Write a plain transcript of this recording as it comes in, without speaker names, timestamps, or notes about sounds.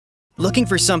Looking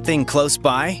for something close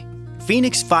by?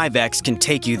 fēnix 5X can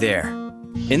take you there.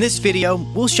 In this video,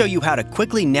 we'll show you how to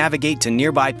quickly navigate to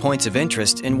nearby points of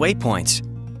interest and waypoints.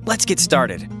 Let's get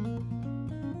started.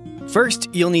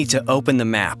 First, you'll need to open the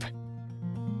map.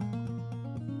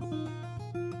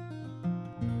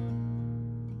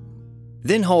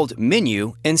 Then hold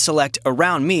Menu and select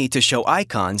Around Me to show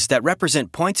icons that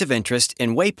represent points of interest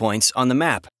and waypoints on the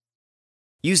map.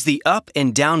 Use the up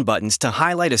and down buttons to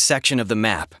highlight a section of the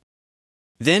map.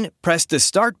 Then press the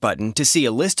Start button to see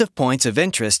a list of points of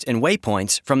interest and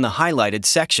waypoints from the highlighted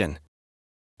section.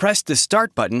 Press the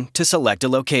Start button to select a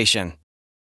location.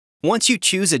 Once you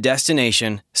choose a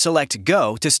destination, select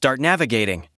Go to start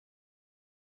navigating.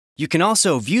 You can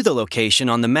also view the location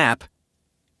on the map,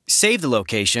 save the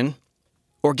location,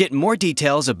 or get more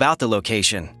details about the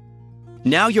location.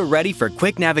 Now you're ready for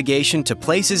quick navigation to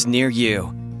places near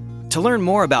you. To learn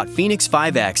more about fēnix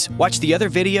 5X, watch the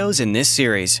other videos in this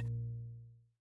series.